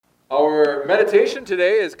Our meditation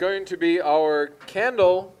today is going to be our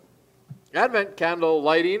Advent candle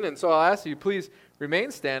lighting, and so I'll ask you please remain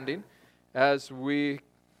standing as we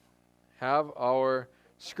have our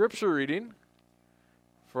scripture reading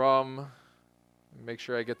from, make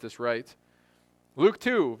sure I get this right, Luke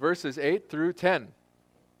 2, verses 8 through 10.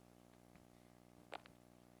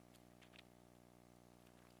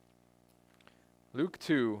 Luke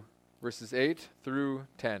 2, verses 8 through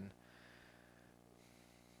 10.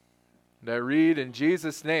 And I read in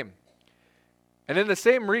Jesus' name. And in the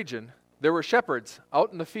same region, there were shepherds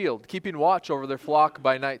out in the field, keeping watch over their flock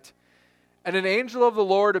by night. And an angel of the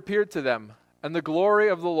Lord appeared to them, and the glory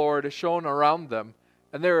of the Lord shone around them,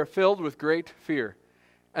 and they were filled with great fear.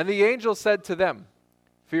 And the angel said to them,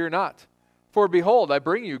 "Fear not, for behold, I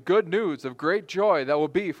bring you good news of great joy that will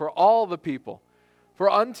be for all the people. For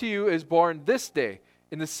unto you is born this day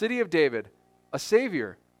in the city of David a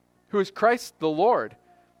Savior, who is Christ the Lord.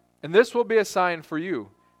 And this will be a sign for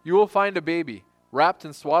you. You will find a baby wrapped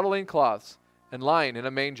in swaddling cloths and lying in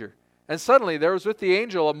a manger." And suddenly there was with the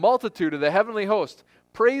angel a multitude of the heavenly host,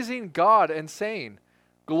 praising God and saying,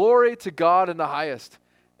 "Glory to God in the highest,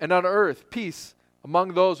 and on earth peace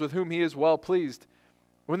among those with whom he is well pleased."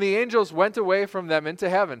 When the angels went away from them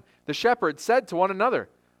into heaven, the shepherds said to one another,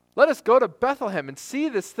 "Let us go to Bethlehem and see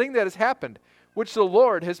this thing that has happened, which the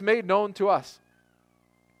Lord has made known to us."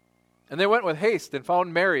 And they went with haste and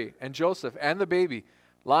found Mary and Joseph and the baby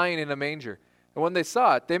lying in a manger. And when they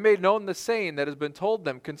saw it, they made known the saying that has been told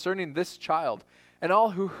them concerning this child. And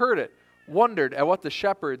all who heard it wondered at what the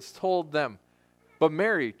shepherds told them. But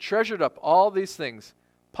Mary treasured up all these things,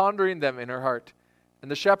 pondering them in her heart.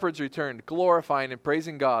 And the shepherds returned, glorifying and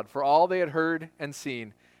praising God for all they had heard and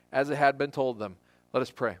seen, as it had been told them. Let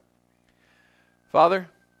us pray. Father,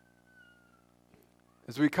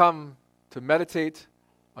 as we come to meditate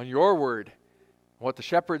on your word, what the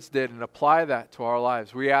shepherds did, and apply that to our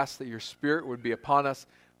lives, we ask that your Spirit would be upon us,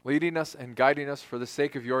 leading us and guiding us for the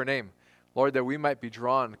sake of your name. Lord, that we might be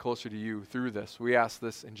drawn closer to you through this. We ask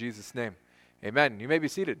this in Jesus' name. Amen. You may be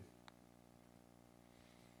seated.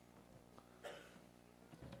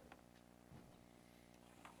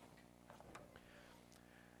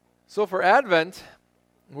 So for Advent,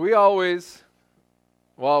 we always,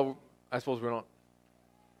 well, I suppose we don't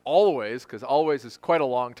always, because always is quite a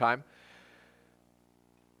long time.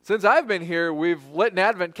 Since I've been here, we've lit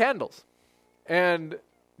Advent candles. And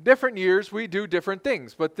different years, we do different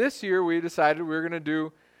things. But this year, we decided we were going to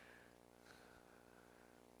do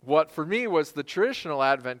what for me was the traditional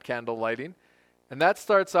Advent candle lighting. And that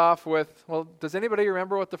starts off with, well, does anybody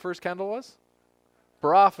remember what the first candle was?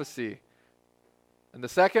 Prophecy. And the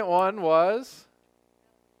second one was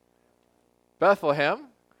Bethlehem.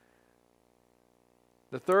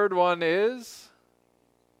 The third one is,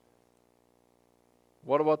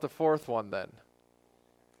 what about the fourth one then?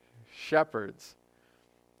 Shepherds.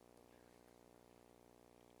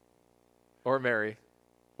 Or Mary.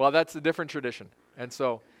 Well, that's a different tradition. And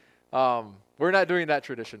so we're not doing that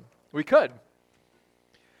tradition. We could.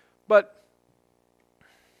 But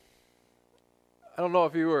I don't know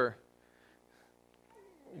if you were.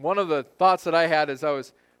 One of the thoughts that I had as I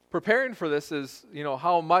was preparing for this is,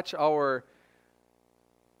 how much our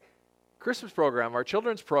Christmas program, our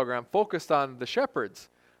children's program, focused on the shepherds.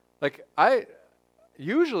 Like,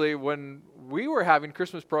 usually when we were having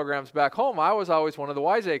Christmas programs back home, I was always one of the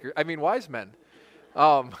wise men.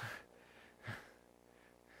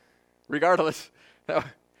 Regardless.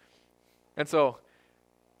 And so,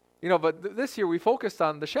 but this year we focused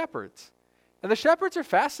on the shepherds. And the shepherds are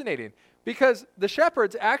fascinating because the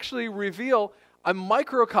shepherds actually reveal a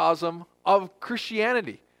microcosm of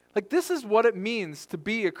Christianity. Like, this is what it means to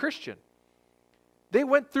be a Christian. They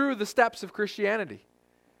went through the steps of Christianity.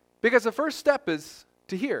 Because the first step is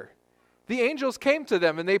to hear. The angels came to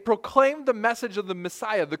them and they proclaimed the message of the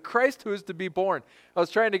Messiah, the Christ who is to be born. I was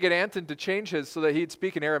trying to get Anton to change his so that he'd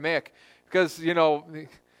speak in Aramaic because, his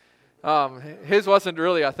wasn't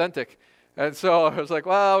really authentic. And so I was like,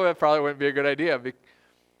 well, that probably wouldn't be a good idea.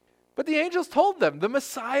 But the angels told them the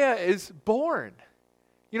Messiah is born.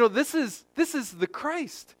 This is the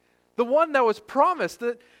Christ, the one that was promised.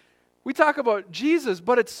 That we talk about Jesus,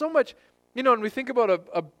 but it's so much, and we think about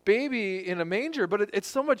a baby in a manger, but it's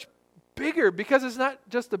so much bigger because it's not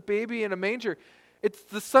just a baby in a manger. It's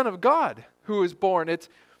the Son of God who is born. It's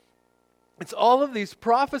all of these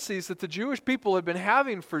prophecies that the Jewish people have been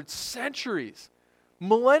having for centuries,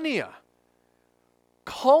 millennia,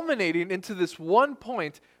 culminating into this one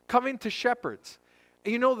point, coming to shepherds.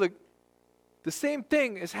 And the same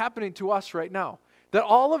thing is happening to us right now. That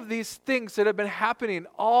all of these things that have been happening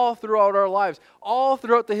all throughout our lives, all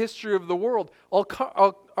throughout the history of the world,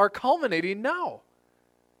 are culminating now.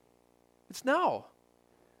 It's now.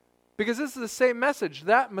 Because this is the same message.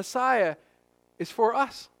 That Messiah is for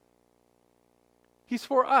us. He's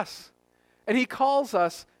for us. And he calls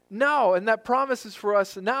us now, and that promise is for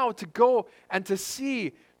us now to go and to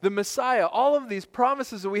see the Messiah. All of these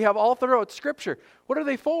promises that we have all throughout Scripture, what are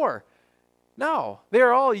they for? Now, they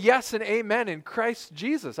are all yes and amen in Christ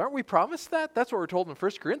Jesus. Aren't we promised that? That's what we're told in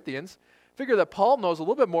 1 Corinthians. Figure that Paul knows a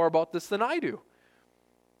little bit more about this than I do.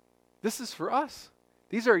 This is for us.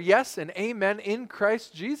 These are yes and amen in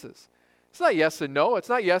Christ Jesus. It's not yes and no. It's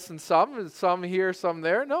not yes and some here, some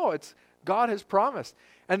there. No, it's God has promised.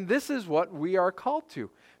 And this is what we are called to,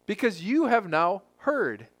 because you have now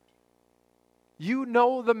heard. You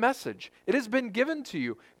know the message. It has been given to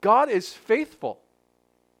you. God is faithful.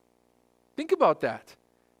 Think about that.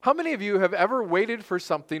 How many of you have ever waited for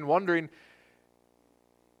something wondering,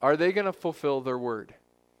 are they going to fulfill their word?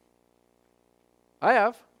 I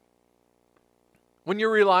have. When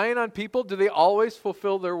you're relying on people, do they always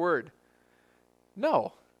fulfill their word?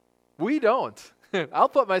 No, we don't. I'll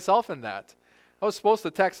put myself in that. I was supposed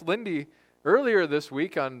to text Lindy earlier this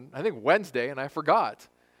week on, I think, Wednesday, and I forgot.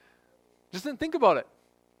 Just didn't think about it.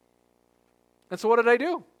 And so what did I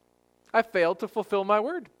do? I failed to fulfill my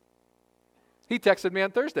word. He texted me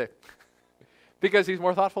on Thursday because he's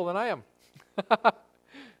more thoughtful than I am.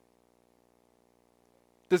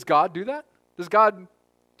 Does God do that? Does God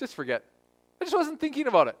just forget? I just wasn't thinking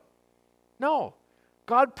about it. No.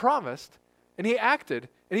 God promised, and he acted,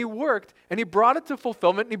 and he worked, and he brought it to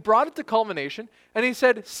fulfillment, and he brought it to culmination, and he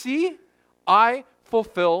said, see, I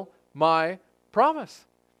fulfill my promise.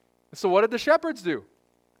 So what did the shepherds do?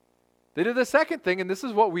 They did the second thing, and this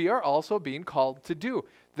is what we are also being called to do.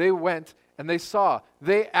 They went and they saw.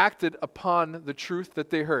 They acted upon the truth that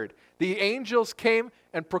they heard. The angels came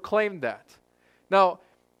and proclaimed that. Now,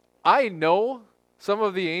 I know some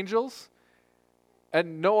of the angels,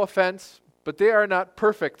 and no offense, but they are not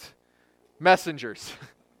perfect messengers.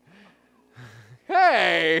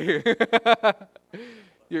 Hey!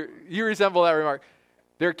 You resemble that remark.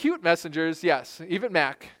 They're cute messengers, yes. Even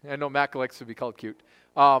Mac. I know Mac likes to be called cute.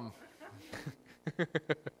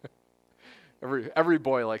 Every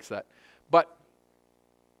boy likes that. But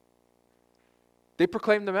they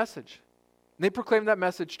proclaim the message. And they proclaim that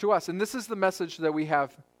message to us. And this is the message that we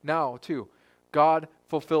have now, too. God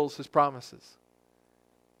fulfills his promises.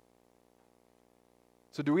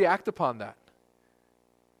 So do we act upon that?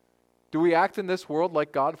 Do we act in this world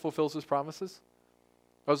like God fulfills his promises?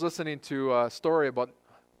 I was listening to a story about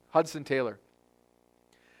Hudson Taylor.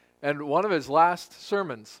 And one of his last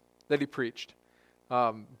sermons that he preached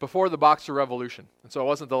before the Boxer Revolution. And so it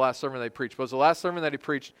wasn't the last sermon that he preached, but it was the last sermon that he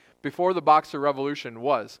preached before the Boxer Revolution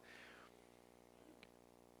was,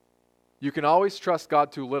 you can always trust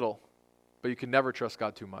God too little, but you can never trust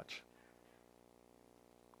God too much.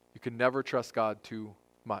 You can never trust God too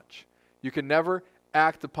much. You can never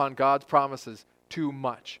act upon God's promises too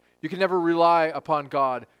much. You can never rely upon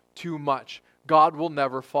God too much. God will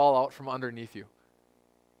never fall out from underneath you.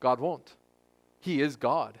 God won't. He is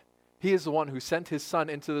God. He is the one who sent his Son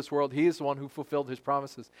into this world. He is the one who fulfilled his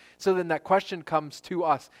promises. So then that question comes to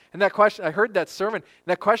us. And that question, I heard that sermon, and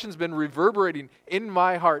that question's been reverberating in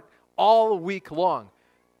my heart all week long.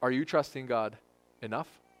 Are you trusting God enough?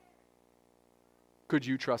 Could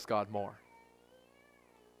you trust God more?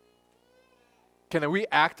 Can we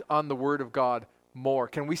act on the Word of God more?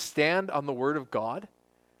 Can we stand on the Word of God?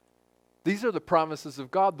 These are the promises of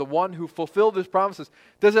God, the one who fulfilled his promises.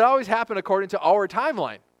 Does it always happen according to our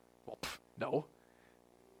timeline? Well, no.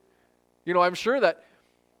 You know, I'm sure that,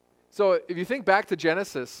 so if you think back to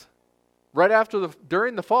Genesis, right after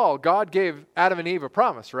during the fall, God gave Adam and Eve a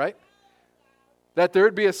promise, right? That there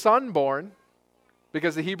would be a son born,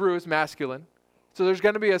 because the Hebrew is masculine. So there's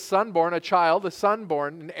going to be a son born, a child, a son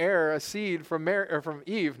born, an heir, a seed from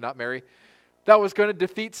Eve, not Mary, that was going to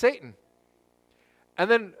defeat Satan.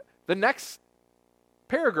 And then the next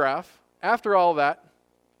paragraph, after all that,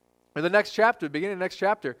 or the next chapter, beginning of the next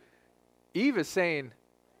chapter, Eve is saying,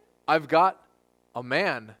 I've got a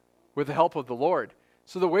man with the help of the Lord.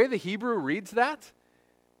 So the way the Hebrew reads that,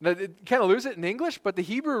 it kind of lose it in English, but the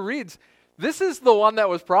Hebrew reads, this is the one that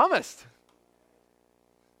was promised.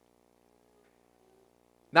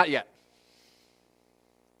 Not yet.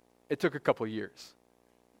 It took a couple years.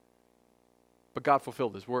 But God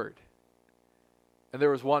fulfilled his word. And there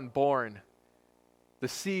was one born, the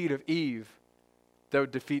seed of Eve, that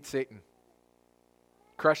would defeat Satan,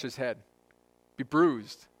 crush his head, be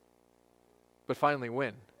bruised, but finally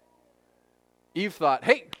win. Eve thought,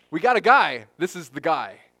 hey, we got a guy. This is the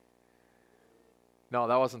guy. No,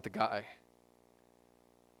 that wasn't the guy.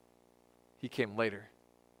 He came later.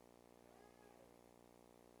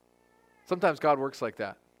 Sometimes God works like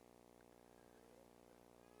that.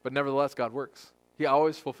 But nevertheless, God works. He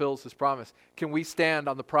always fulfills his promise. Can we stand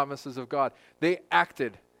on the promises of God? They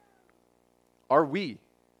acted. Are we?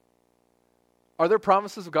 Are there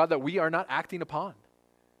promises of God that we are not acting upon?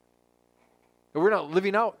 That we're not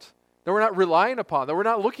living out? That we're not relying upon? That we're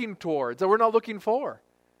not looking towards? That we're not looking for?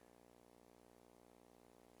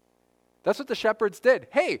 That's what the shepherds did.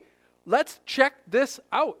 Hey, let's check this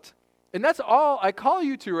out. And that's all I call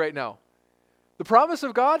you to right now. The promise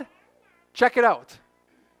of God, check it out.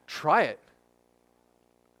 Try it.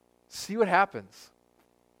 See what happens.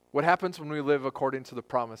 What happens when we live according to the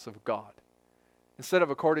promise of God? Instead of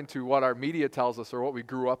according to what our media tells us or what we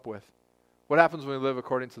grew up with. What happens when we live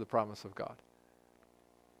according to the promise of God?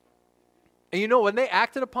 And you know, when they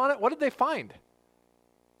acted upon it, what did they find?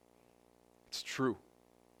 It's true.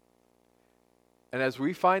 And as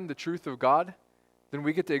we find the truth of God, then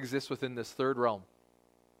we get to exist within this third realm.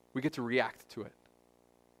 We get to react to it.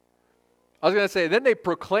 I was going to say, then they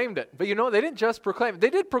proclaimed it. But you know, they didn't just proclaim it. They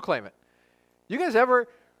did proclaim it. You guys ever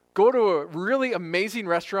go to a really amazing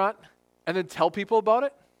restaurant and then tell people about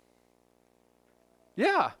it?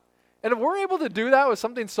 Yeah. And if we're able to do that with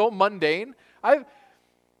something so mundane,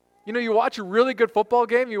 you watch a really good football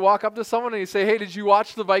game, you walk up to someone and you say, hey, did you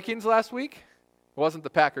watch the Vikings last week? It wasn't the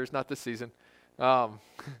Packers, not this season. I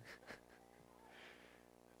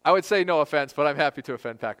would say no offense, but I'm happy to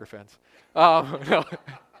offend Packer fans. No.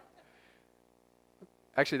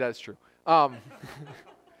 Actually, that is true. We'll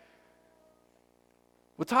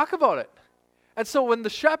talk about it. And so when the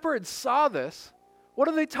shepherds saw this, what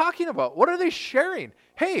are they talking about? What are they sharing?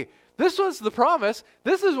 Hey, this was the promise.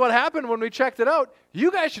 This is what happened when we checked it out.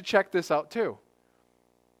 You guys should check this out too.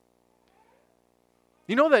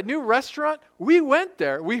 You know that new restaurant? We went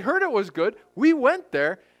there. We heard it was good. We went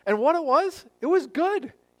there. And what it was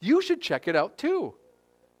good. You should check it out too.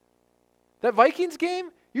 That Vikings game,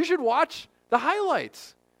 you should watch the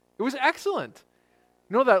highlights. It was excellent.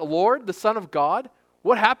 You know that Lord, the Son of God,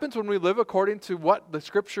 what happens when we live according to what the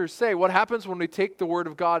scriptures say? What happens when we take the word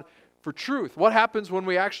of God for truth? What happens when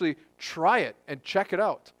we actually try it and check it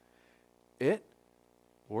out? It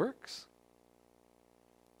works.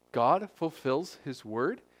 God fulfills his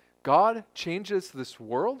word. God changes this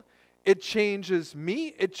world. It changes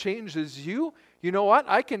me. It changes you. You know what?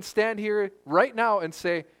 I can stand here right now and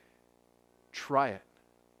say, try it.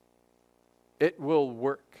 It will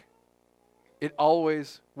work. It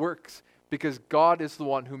always works because God is the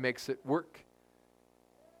one who makes it work.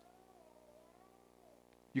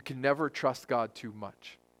 You can never trust God too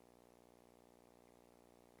much.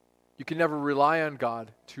 You can never rely on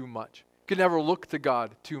God too much. You can never look to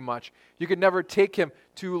God too much. You can never take him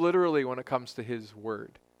too literally when it comes to his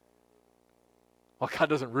word. Well, God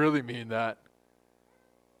doesn't really mean that.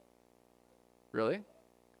 Really?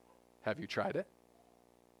 Have you tried it?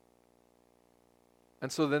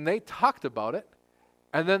 And so then they talked about it,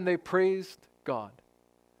 and then they praised God.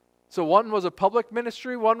 So one was a public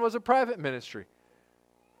ministry, one was a private ministry.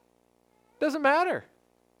 Doesn't matter.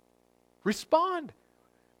 Respond.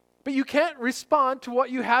 But you can't respond to what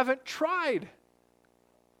you haven't tried.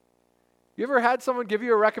 You ever had someone give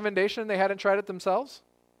you a recommendation and they hadn't tried it themselves?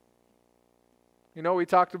 You know, we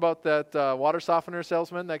talked about that water softener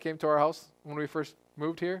salesman that came to our house when we first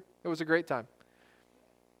moved here. It was a great time.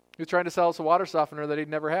 He was trying to sell us a water softener that he'd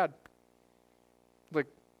never had. Like,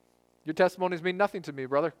 your testimonies mean nothing to me,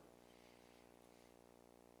 brother.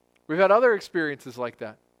 We've had other experiences like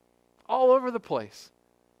that. All over the place.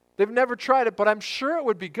 They've never tried it, but I'm sure it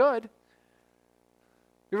would be good.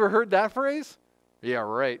 You ever heard that phrase? Yeah,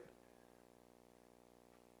 right.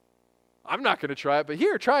 I'm not going to try it, but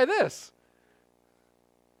here, try this.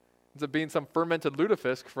 Ends up being some fermented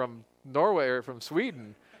lutefisk from Norway or from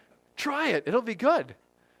Sweden. Try it. It'll be good.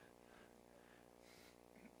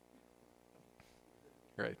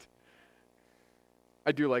 Right.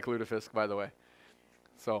 I do like lutefisk, by the way.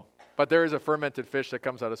 But there is a fermented fish that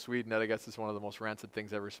comes out of Sweden that I guess is one of the most rancid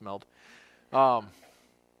things ever smelled.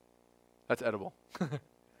 That's edible.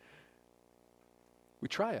 We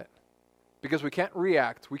try it. Because we can't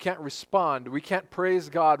react, we can't respond, we can't praise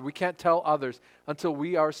God, we can't tell others until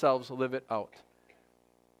we ourselves live it out.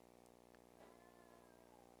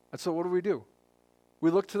 And so what do? We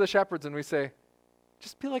look to the shepherds and we say,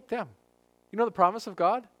 just be like them. You know the promise of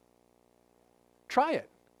God? Try it.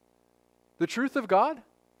 The truth of God?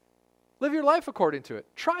 Live your life according to it.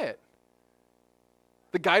 Try it.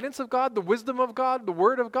 The guidance of God, the wisdom of God, the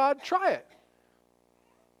word of God, try it.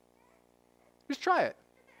 Just try it.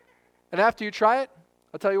 And after you try it,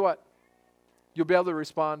 I'll tell you what, you'll be able to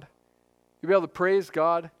respond. You'll be able to praise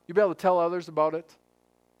God. You'll be able to tell others about it.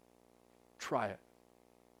 Try it.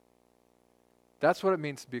 That's what it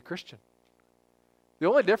means to be a Christian. The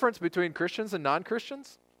only difference between Christians and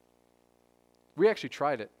non-Christians, we actually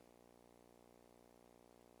tried it.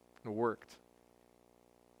 It worked.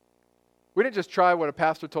 We didn't just try what a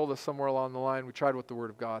pastor told us somewhere along the line. We tried what the Word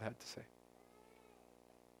of God had to say.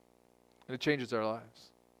 And it changes our lives.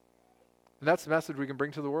 And that's the message we can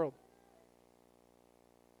bring to the world.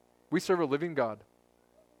 We serve a living God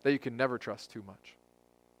that you can never trust too much.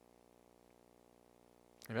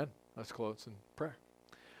 Amen. Let's close in prayer.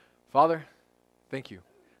 Father, thank you.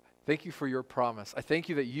 Thank you for your promise. I thank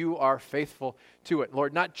you that you are faithful to it.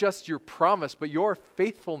 Lord, not just your promise, but your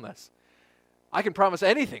faithfulness. I can promise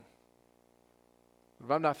anything. If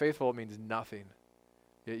I'm not faithful, it means nothing.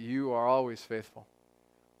 Yet you are always faithful.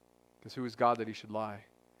 Because who is God that he should lie?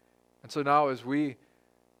 And so now as we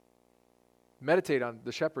meditate on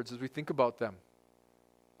the shepherds, as we think about them,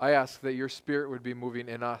 I ask that your Spirit would be moving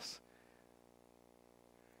in us.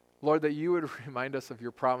 Lord, that you would remind us of your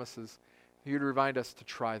promises. You'd remind us to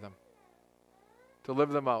try them, to live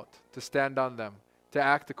them out, to stand on them, to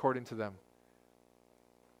act according to them.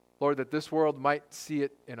 Lord, that this world might see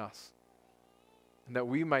it in us, and that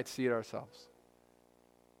we might see it ourselves.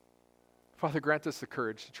 Father, grant us the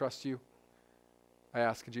courage to trust you. I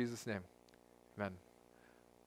ask in Jesus' name. Amen.